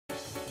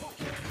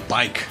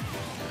bike.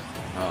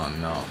 Oh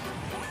no.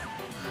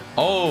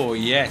 Oh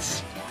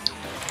yes.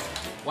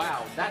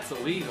 Wow, that's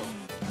illegal.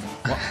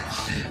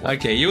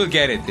 Okay, you will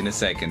get it in a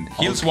second.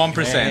 Heals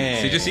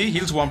 1%. Did you see?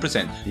 Heals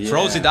 1%. Yeah.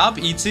 Throws it up,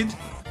 eats it.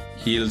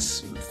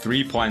 Heals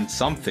 3 point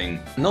something.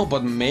 No,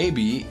 but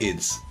maybe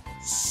it's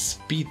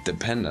speed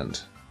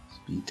dependent.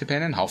 Speed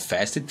dependent? How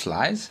fast it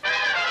flies?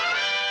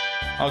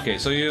 Okay,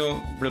 so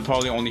you will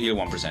probably only heal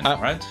 1%,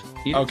 right?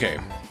 Heal Okay.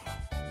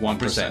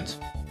 1%.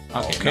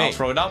 Okay, now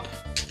throw it up.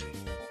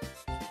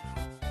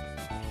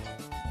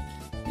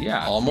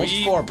 Yeah, Almost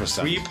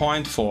 4%.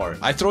 3.4.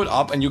 I throw it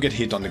up and you get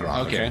hit on the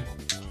ground. Okay.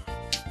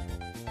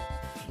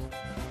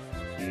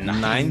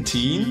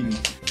 19.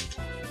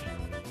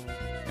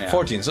 Yeah.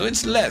 14, so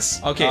it's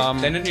less. Okay,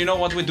 then you know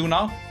what we do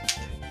now?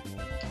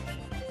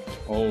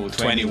 Oh,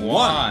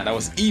 21. That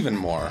was even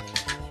more.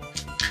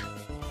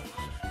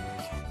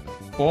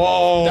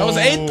 Whoa. That was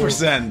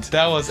 8%.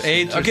 That was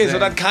 8%. Okay, so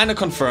that kind of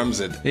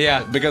confirms it.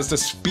 Yeah. Because the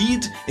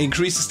speed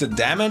increases the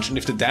damage, and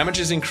if the damage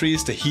is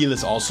increased, the heal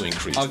is also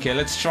increased. Okay,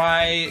 let's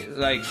try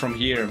like from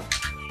here.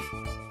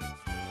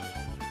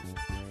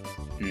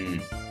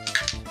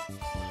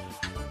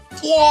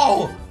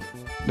 Whoa!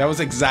 That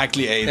was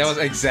exactly 8. That was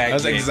exactly. That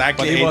was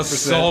exactly 8%. But it was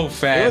so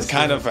fast. It was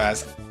kind of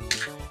fast.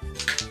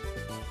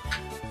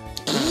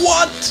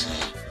 What?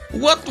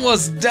 What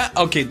was that?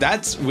 Okay,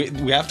 that's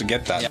we have to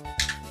get that. Yeah.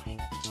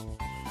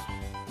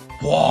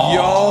 Whoa!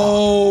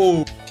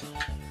 Yo!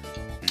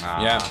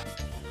 Yeah.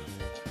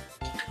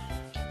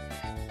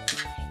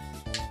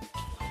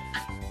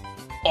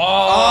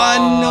 Oh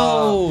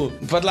no!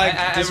 But like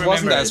I this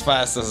wasn't remember as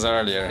fast as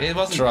earlier. It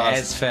wasn't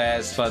as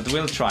fast, but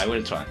we'll try.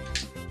 We'll try.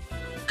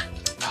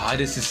 Ah,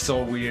 this is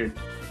so weird.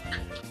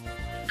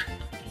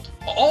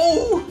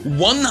 Oh!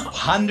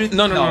 100.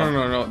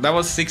 No. That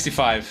was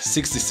 65.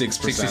 66%.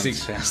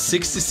 66%.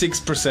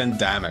 66%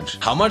 damage.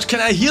 How much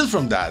can I heal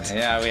from that?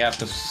 Yeah, we have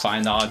to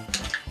find out.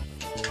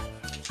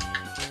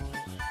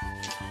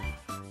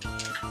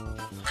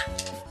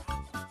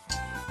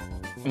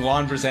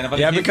 One percent.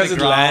 Yeah, because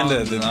it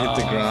landed. It hit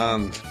the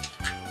ground.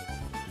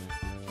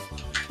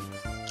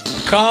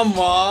 Come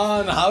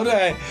on! How did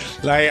I?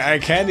 Like, I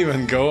can't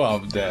even go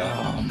up there.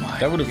 Oh my!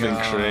 That would have been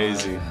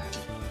crazy.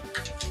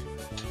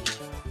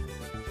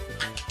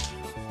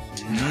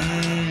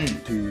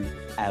 2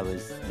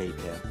 hours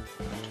later.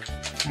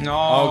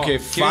 No. Okay,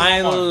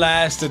 final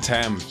last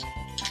attempt.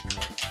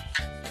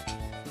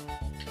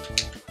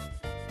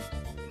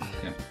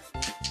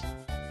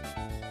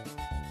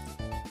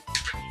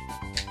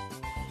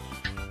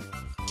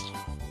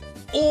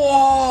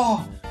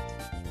 Oh!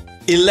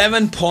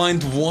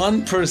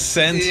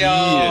 11.1% heal.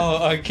 Yo,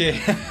 okay.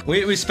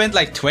 we spent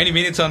like 20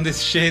 minutes on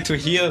this shit to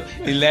heal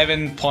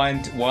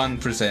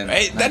 11.1%.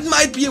 Hey, that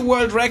might be a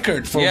world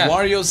record for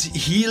Wario's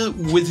heal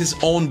with his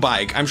own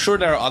bike. I'm sure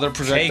there are other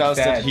projectiles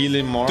that heal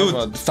him more. Dude,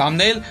 but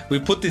thumbnail, we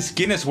put this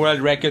Guinness World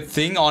Record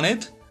thing on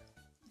it.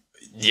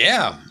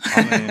 Yeah.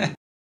 I mean,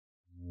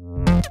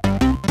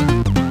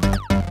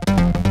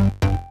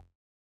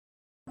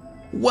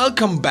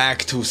 welcome back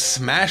to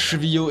Smash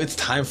Review. It's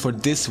time for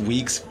this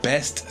week's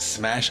best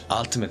Smash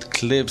Ultimate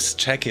clips.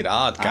 Check it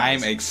out,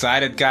 guys. I'm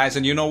excited, guys,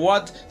 and you know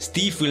what?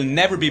 Steve will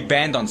never be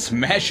banned on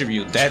Smash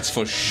Review. That's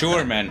for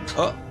sure, man.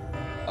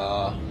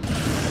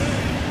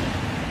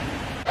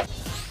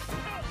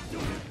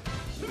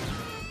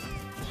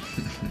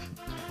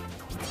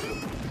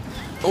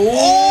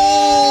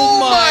 Oh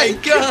my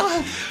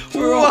god!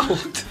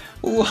 What?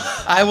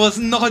 I was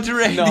not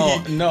ready.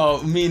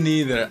 No, me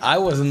neither. I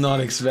was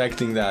not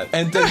expecting that.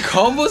 And then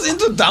combos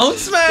into down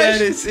smash?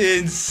 That is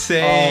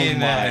insane, oh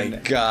man. my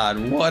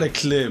god, what a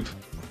clip.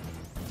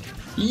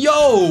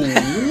 Yo,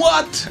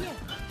 what?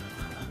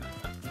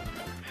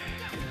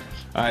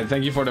 Alright,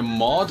 thank you for the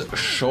mod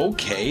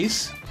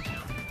showcase.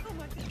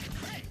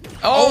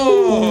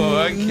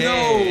 Oh, okay.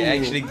 No.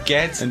 Actually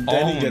gets and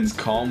then owned. he gets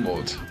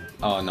comboed.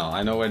 Oh no,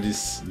 I know where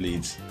this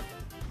leads.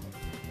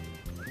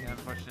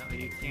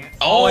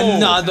 Oh,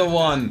 another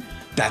one!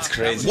 That's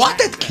crazy. What?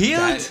 That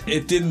killed?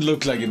 It didn't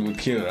look like it would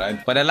kill, right?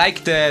 But I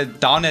like the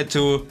down air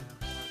to,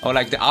 or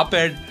like the up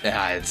air.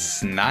 Yeah,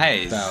 it's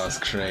nice. That was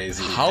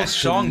crazy. How That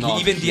strong? should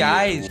not Even the kill.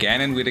 eyes.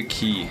 Ganon with a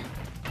key.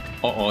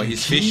 Oh,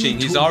 he's fishing.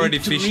 He's already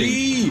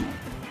fishing.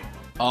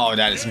 Oh,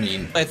 that is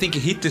mean. I think he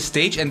hit the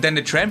stage and then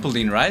the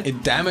trampoline, right?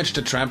 It damaged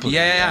the trampoline.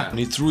 Yeah. And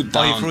he threw it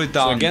down. Oh, he threw it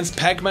down. So against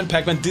Pac-Man,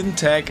 Pac-Man didn't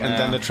tag, and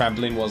then the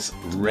trampoline was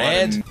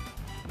red.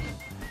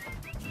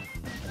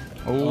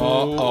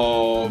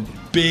 Oh,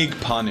 big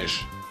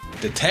punish.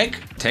 The tag?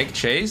 Tag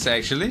chase,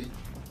 actually.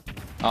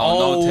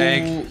 Oh, no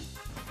tag.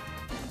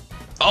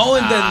 Oh,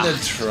 and then the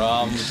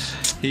trump.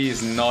 He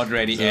is not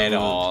ready at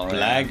all.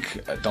 Black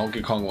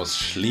Donkey Kong was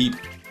sleep.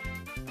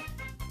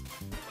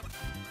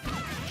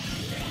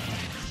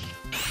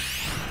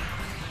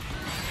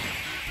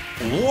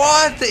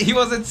 What? He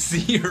was at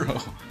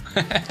 0.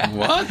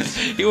 What?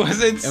 He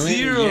was at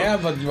 0. Yeah,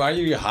 but why are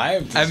you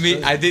hyped? I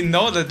mean, I didn't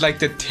know that like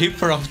the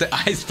tipper of the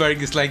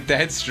iceberg is like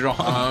that strong.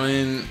 I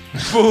mean,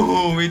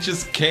 boom! It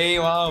just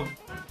came up.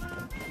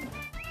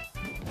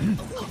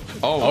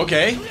 Oh,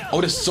 okay. Oh,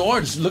 the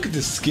swords. Look at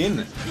the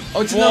skin.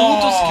 Oh, it's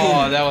Naruto skin.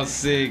 Oh, that was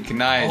sick.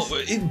 Nice.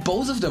 Oh,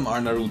 both of them are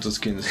Naruto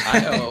skins.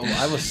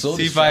 I was so C5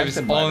 is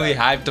distracted by only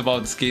that. hyped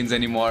about skins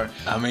anymore.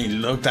 I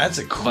mean, look, that's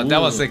a cool. But that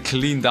was a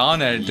clean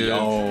down air, dude.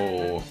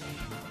 Yo.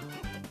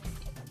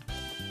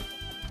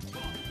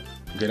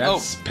 Okay,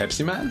 that's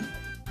Pepsi Man.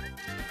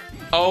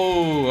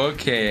 Oh,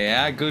 okay.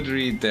 Yeah, good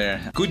read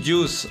there. Good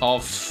use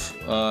of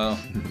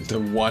The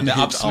one the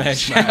hit up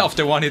smash. of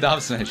the one hit up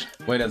smash.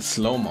 Wait, that's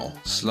slow-mo.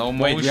 Slow motion.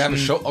 Wait, we have a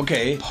show.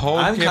 Okay,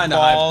 Pokeball. I'm kind of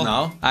hyped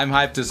now. I'm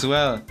hyped as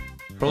well.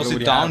 Throws do it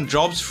we down, have?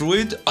 drops through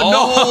it.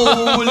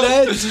 Oh, no,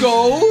 let's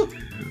go.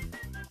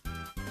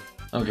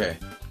 Okay.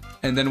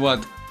 And then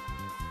what?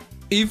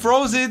 He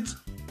throws it.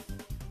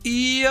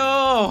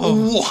 Yo!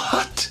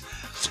 What?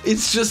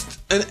 It's just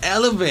an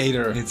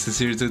elevator. It's a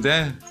 0 to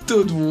death.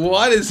 Dude,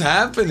 what is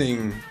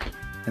happening?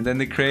 And then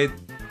they create.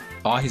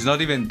 Oh, he's not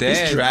even dead.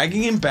 He's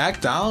dragging him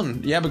back down.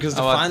 Yeah, because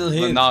the final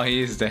hit. But now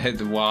he is dead.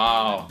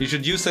 Wow. You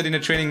should use that in a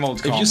training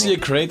mode combo. If you see a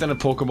crate and a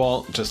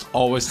Pokeball, just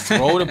always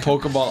throw the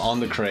Pokeball on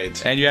the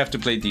crate. And you have to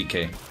play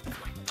DK.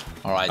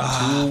 Alright, what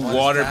two is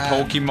water that?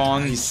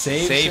 Pokemon. He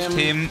saved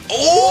him.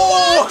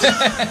 Oh!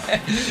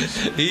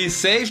 He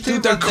saved him.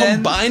 Dude, they're but then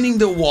combining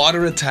the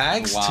water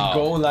attacks Wow. to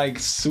go like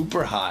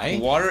super high.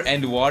 water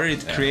and water.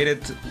 It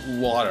created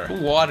Water.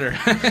 water.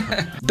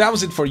 That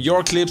was it for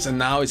your clips, and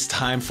now it's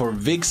time for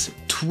Vic's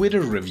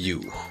Twitter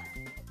review.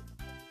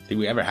 Did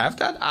we ever have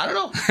that? I don't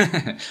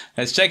know.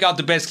 Let's check out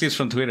the best clips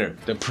from Twitter.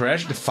 The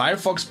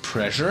Firefox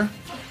pressure.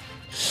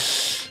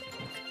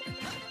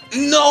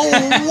 No,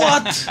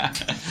 what?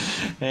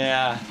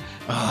 Yeah.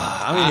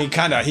 I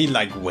mean, he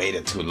like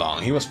waited too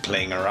long. He was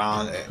playing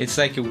around. It's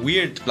like a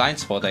weird blind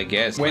spot, I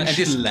guess. When And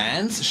she this-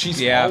 lands, she's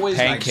yeah, always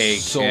pancake.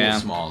 like so yeah.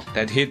 small.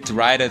 That hit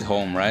right at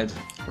home, right?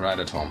 Right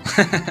at home.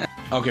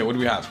 Okay, what do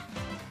we have?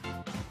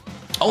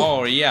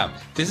 Oh yeah,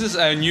 this is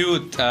a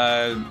new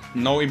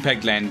no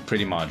impact land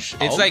pretty much.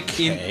 It's like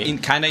in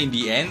kind of in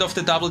the end of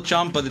the double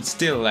jump, but it's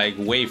still like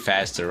way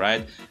faster,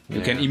 right? You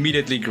can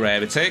immediately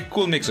grab. It's a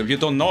cool mix up. You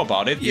don't know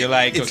about it. You're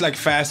like it's like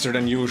faster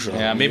than usual.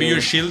 yeah, maybe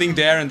you're shielding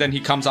there and then he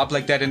comes up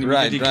like that and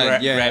immediately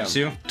grabs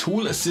you.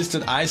 Tool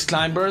assisted ice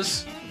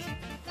climbers.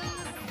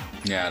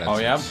 Yeah. That's Oh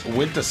yeah,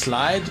 with the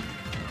slide,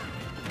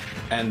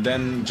 and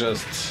then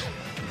just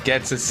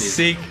gets a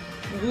sick.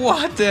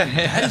 What the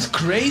hell? that is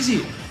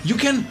crazy. You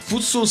can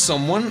footstool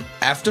someone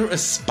after a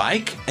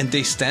spike and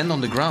they stand on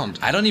the ground.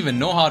 I don't even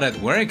know how that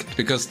worked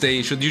because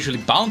they should usually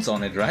bounce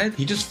on it, right?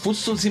 He just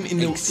footstools him in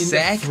the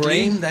Exactly.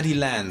 frame that he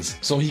lands.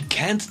 So he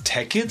can't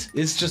tech it.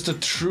 It's just a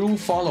true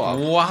follow-up.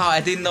 Wow,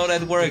 I didn't know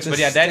that works. It's a But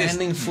yeah, that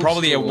standing is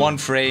probably a footstool. one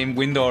frame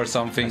window or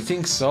something. I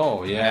think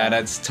so, yeah. Yeah,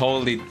 that's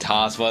totally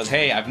toss. But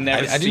hey, I've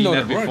never I didn't seen know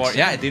that that before. works.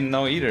 Yeah, I didn't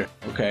know either.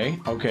 Okay,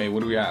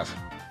 what do we have?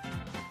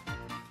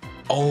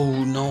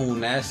 Oh no,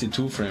 nasty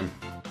two-frame.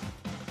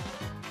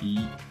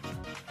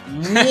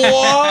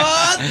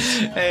 What?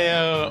 Hey,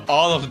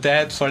 all of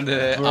that for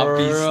the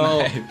uppy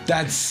Bro, snipe.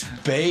 that's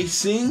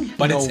spacing?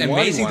 But No it's one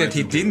amazing wanted that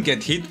he to do didn't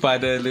get hit by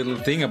the little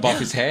thing above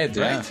his head, it,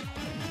 right? right?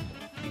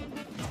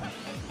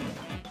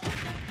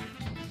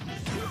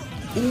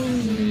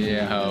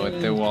 Yeah,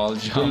 with the wall The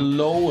jump.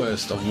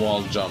 lowest of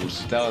wall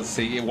jumps. That was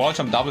the wall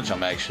jump, double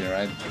jump actually,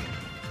 right?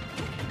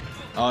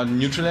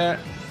 Neutral air.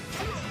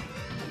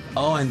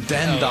 Oh, and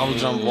then double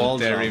jump, wall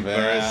the jump.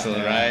 reversal,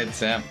 Yeah.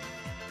 right? Yeah.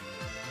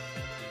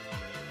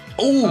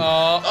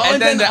 Oh,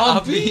 and then the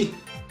uppy.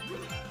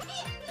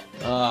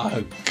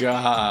 Oh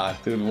god,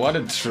 dude, what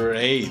a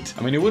trade.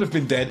 I mean, it would have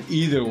been dead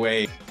either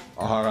way.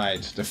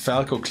 Alright, the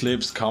Falco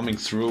clips coming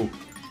through.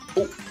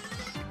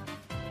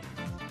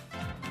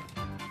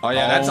 Oh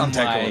yeah, that's Oh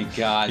untechable. my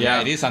god, yeah,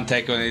 it is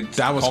untechable. It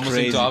That was comes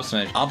crazy. into up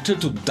smash. Up to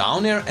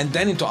down air and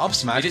then into up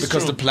smash It is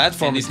because true. the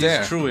platform And is it is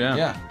there. true, yeah.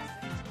 Yeah.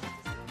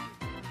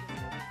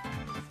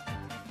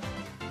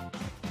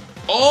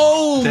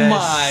 Oh That's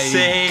my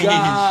insane.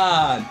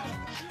 god!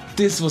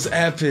 This was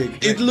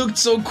epic. It looked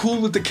so cool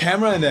with the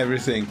camera and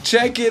everything.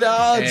 Check it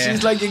out. Yeah.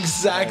 She's like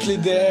exactly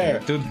there.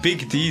 Dude,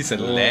 Big D is a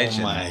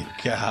legend. Oh my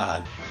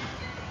god.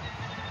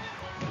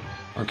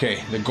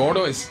 Okay, the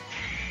Gordo is.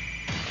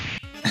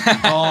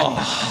 Oh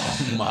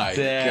my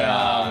Damn,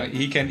 god.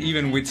 he can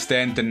even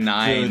withstand the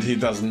 9. Dude, he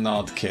does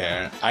not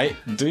care.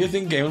 Do you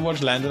think Game &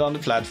 Watch landed on the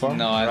platform?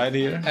 No, right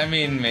here? I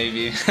mean,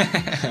 maybe.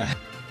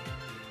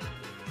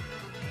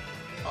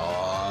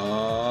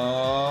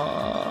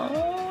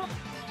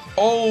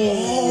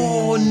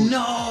 Oh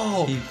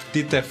no! He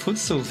did that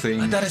footstool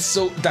thing. That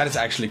is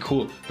actually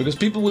cool because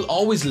people will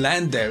always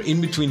land there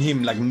in between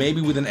him, like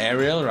maybe with an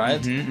aerial,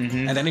 right?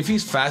 And then if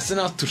he's fast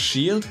enough to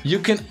shield, you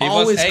can He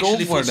always was go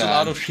actually for footstool that.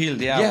 out of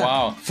shield, yeah,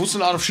 wow.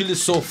 Footstool out of shield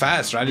is so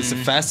fast, right? It's the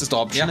fastest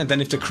option, and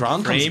then if the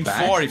crown comes Frame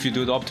back, 4 if you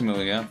do it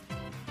optimally, yeah.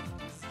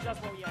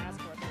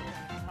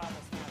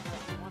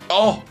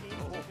 oh,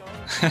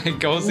 It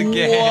goes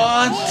again.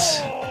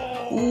 what?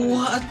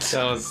 What?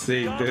 That was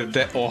sick.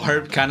 The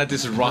orb kind of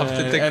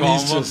disrupted the and combo.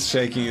 he's just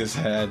shaking his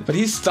head. But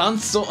he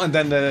stunned so, and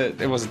then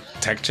it was a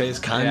tech chase,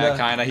 kinda. Yeah,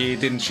 kinda. He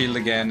didn't shield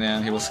again,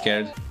 and he was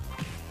scared.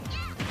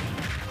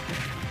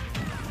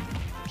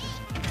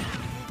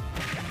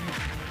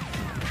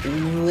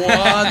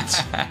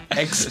 What?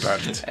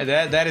 Expert.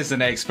 That is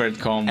an expert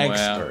combo.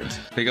 Expert.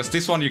 Because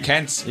this one you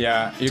can't.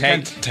 Yeah, you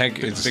can't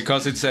tag it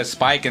because it's a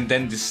spike and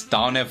then this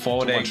down air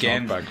forward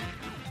again.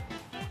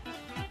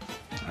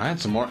 Alright,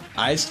 some more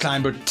ice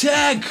climber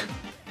tag.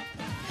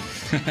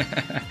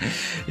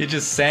 You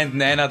just send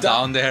Nana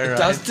down there. Right?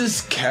 Does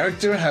this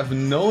character have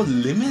no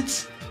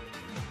limits?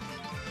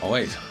 Oh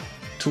wait,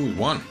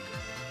 2v1.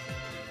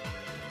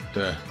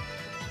 The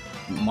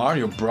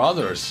Mario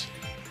Brothers.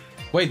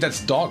 Wait,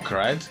 that's Doc,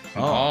 right?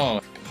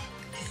 Oh.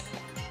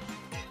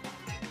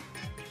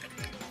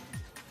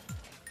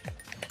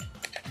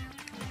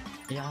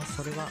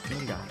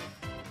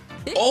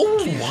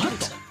 Oh,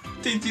 what?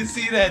 Did you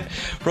see that?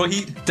 Bro,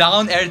 he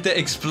down-aired the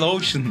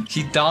explosion.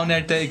 He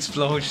down-aired the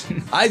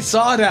explosion. I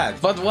saw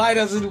that, but why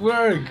does it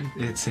work?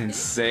 It's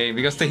insane,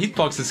 because the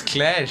hitboxes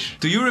clash.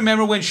 Do you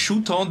remember when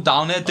Shuton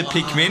down-aired the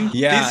Pikmin?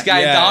 Yeah, this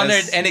guy yes.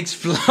 down-aired an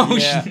explosion.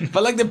 Yeah.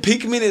 But like the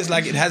Pikmin is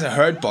like, it has a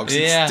hurt box.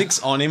 It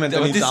sticks on him and then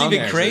but he this is even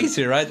down-airs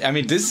crazy, right? I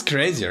mean, this is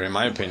crazier in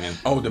my opinion.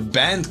 Oh, the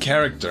banned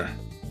character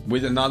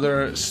with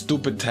another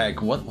stupid tag.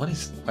 What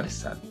is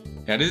that?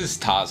 Yeah, this is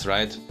Taz,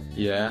 right?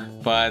 Yeah.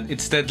 But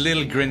it's that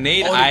little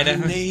grenade Oh, the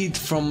item. grenade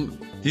from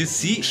You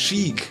see,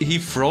 Sheik. He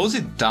throws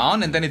it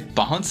down and then it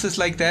bounces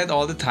like that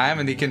all the time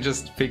and he can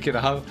just pick it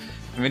up.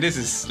 I mean, this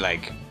is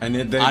like and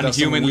it then does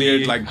some unhumanly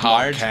weird, like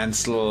hard.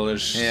 cancel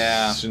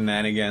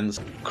shenanigans.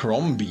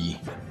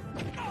 Crombie.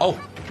 Oh.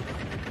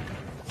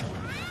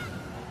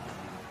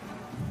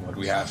 What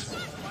do we have?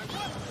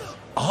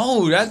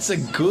 Oh, that's a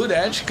good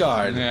edge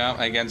guard.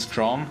 Yeah, against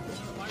Chrome.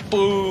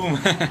 Boom!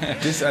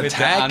 This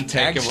attack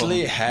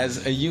actually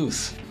has a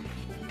use.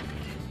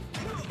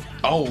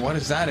 Oh, what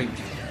is that?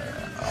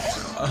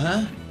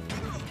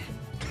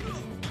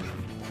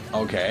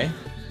 Okay.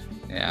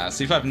 Yeah,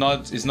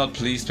 C5 is not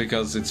pleased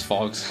because it's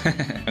Fox.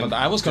 But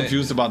I was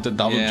confused about the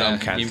double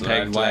jump cancel.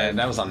 Impact land.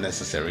 That was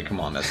unnecessary. Come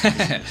on, that's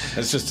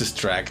just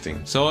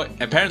distracting. So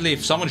apparently,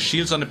 if someone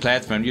shields on the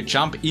platform, you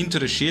jump into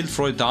the shield,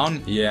 throw it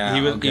down. Yeah,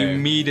 he will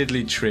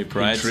immediately trip,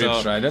 right? He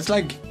trips, right? That's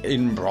like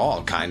in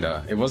Brawl,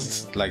 kinda. It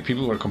was like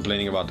people were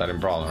complaining about that in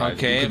Brawl, right?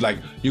 Okay.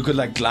 You could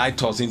like glide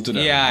toss into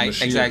them. Yeah, the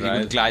shield, exactly. Right?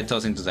 You could glide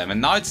toss into them,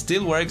 and now it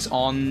still works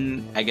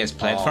on, I guess,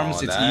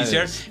 platforms. It's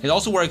easier. It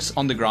also works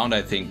on the ground,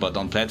 I think, but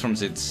on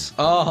platforms, it's.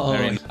 Oh,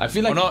 very... I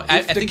feel like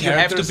I think you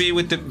have to be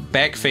with the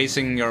back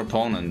facing your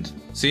opponent.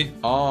 See?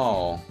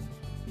 Oh,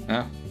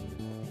 yeah.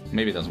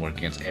 Maybe it doesn't work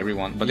against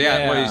everyone, but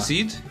yeah, well, you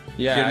see it.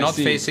 Yeah, if you're not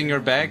facing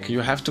your back,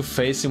 you have to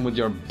face him with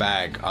your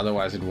back,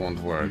 otherwise it won't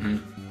work.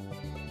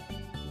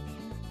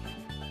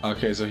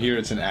 Okay, so here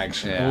it's in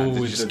action. Yeah,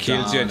 ooh, it just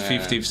kills you at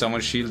 50 if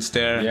someone shields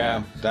there.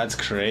 Yeah, that's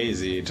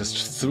crazy.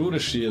 Just through the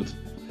shield.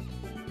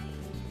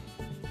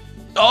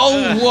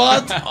 Oh,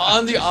 what?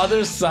 On the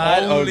other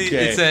side? Only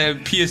okay. It's a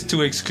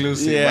PS2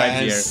 exclusive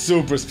right here.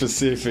 Super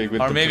specific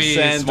with or the maybe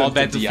percent small and the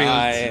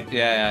battlefield. DI.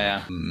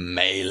 Yeah.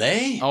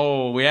 Melee?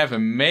 Oh, we have a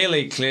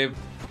melee clip.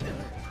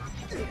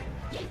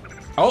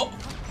 Oh!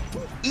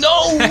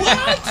 No,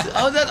 what?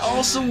 Oh, that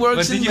also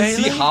works but in did melee?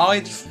 you see how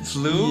it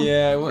flew?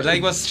 Yeah. It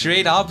like was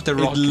straight up the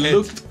rocket. It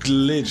looked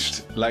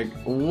glitched. Like,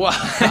 what?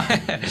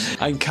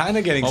 I'm kind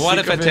of getting sick what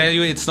if I of tell it.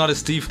 you it's not a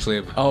Steve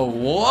clip? Oh,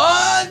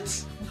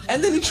 what?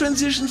 And then he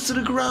transitions to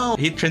the ground.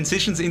 He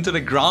transitions into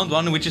the ground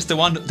one, which is the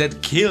one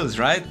that kills,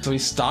 right? So he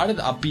started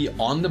up B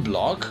on the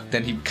block.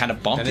 Then he kind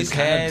of bumped And his it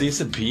kind head. of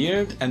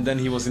disappeared. And then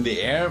he was in the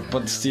air,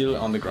 but still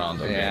on the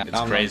ground. Okay. Yeah, it's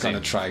I'm crazy. not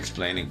gonna try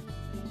explaining.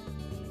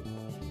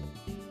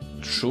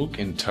 Shook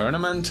in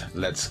tournament.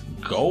 Let's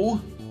go.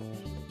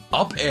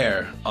 Up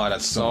air. Oh,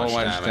 that's so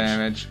much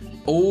damage.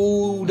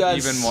 Oh,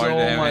 that's even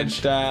more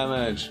much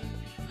damage.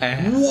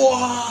 What?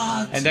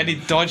 What? And then he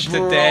dodged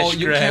Bro, the dash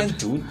you grab. can't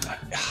do that.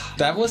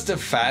 That was the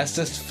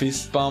fastest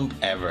fist bump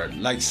ever.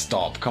 Like,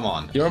 stop, come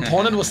on. Your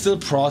opponent was still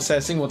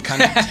processing what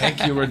kind of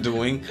tech you were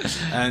doing,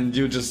 and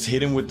you just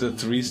hit him with the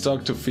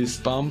 3-stock to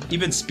fist bump.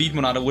 Even Speed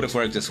Monado would have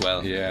worked as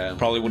well. Yeah.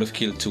 Probably would have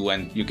killed 2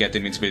 and you get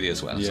invincibility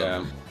as well. Yeah.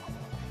 So.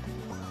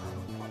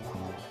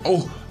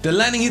 Oh, the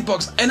landing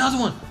hitbox. Another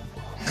one.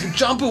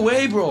 Jump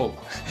away, bro.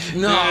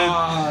 No.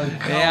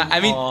 Yeah,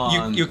 I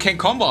mean, you can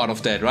combo out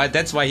of that, right?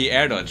 That's why he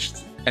air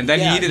dodged. And then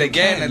he hit it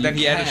again, and then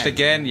he air dodged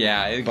again.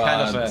 Yeah, it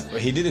kind of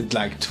he did it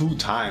like 2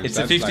 times. It's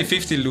a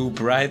 50-50 loop,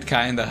 right?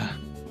 Kinda.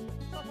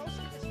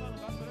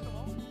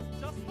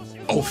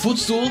 Oh,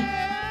 footstool.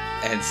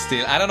 And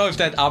still, I don't know if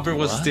that upper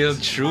was still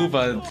true,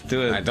 but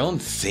dude. I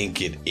don't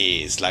think it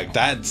is. Like,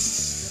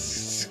 that's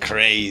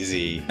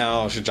crazy.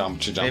 No, she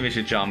jumped. Maybe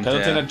she jumped.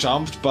 Pelotina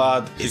jumped,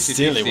 but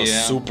it was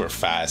super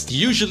fast.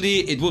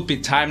 Usually it would be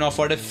time now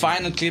for the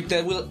final clip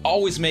that will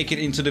always make it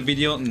into the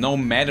video no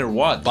matter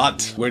what.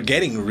 But we're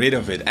getting rid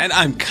of it, and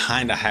I'm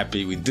kinda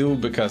happy we do,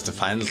 because the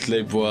final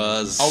clip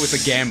was always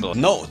a gamble.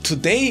 No,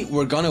 today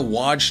we're gonna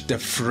watch the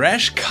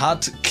fresh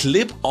cut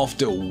clip of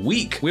the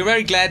week. We're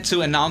very glad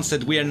to announce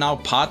that we are now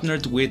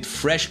partnered with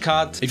Fresh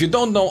Cut. If you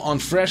don't know, on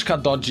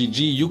freshcut.gg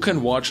you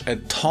can watch a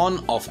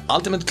ton of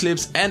ultimate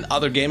clips and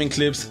other gaming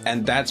clips,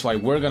 and that's why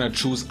we're gonna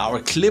choose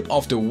our clip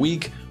of the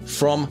week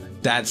from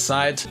that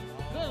site.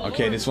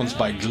 Okay, this one's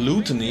by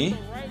Gluttony.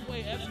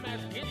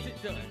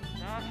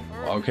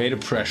 Okay, the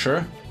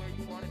pressure.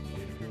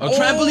 A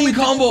trampoline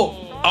combo!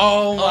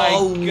 Oh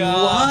my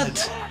god.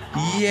 What?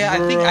 Yeah,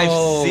 Bro. I think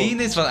I've seen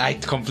this, but I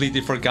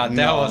completely forgot.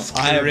 That was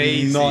I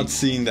crazy. have not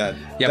seen that.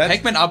 Yeah, That's-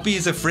 Pac-Man up B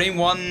is a frame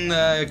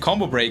 1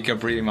 combo breaker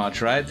pretty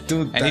much, right?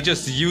 Dude, and he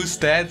just used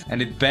that and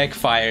it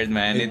backfired,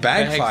 man. It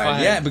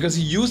backfired, yeah, because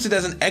he used it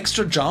as an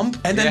extra jump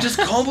and then just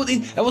comboed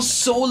in. That was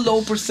so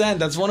low percent.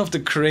 That's one of the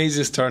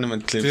craziest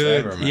tournament clips Dude,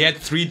 ever, man. he had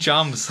 3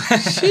 jumps.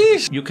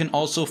 You can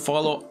also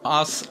follow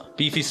us,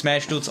 Beefy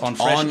Smash Dudes, on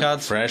FreshCut.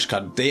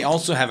 FreshCut. They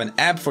also have an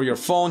app for your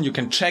phone. You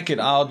can check it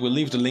out. We'll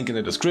leave the link in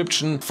the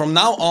description. From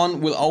now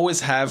on, we'll always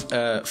have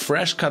a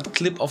FreshCut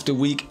clip of the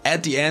week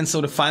at the end.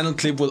 So the final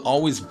clip will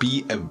always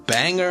be a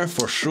banger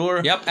for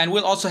sure. Yep, and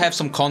we'll also have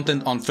some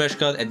content on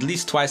FreshCut at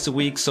least twice a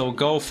week. So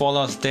go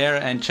follow us there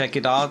and check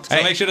it out.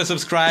 So make sure to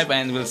subscribe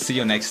and we'll see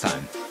you next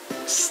time.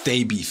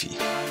 Stay beefy.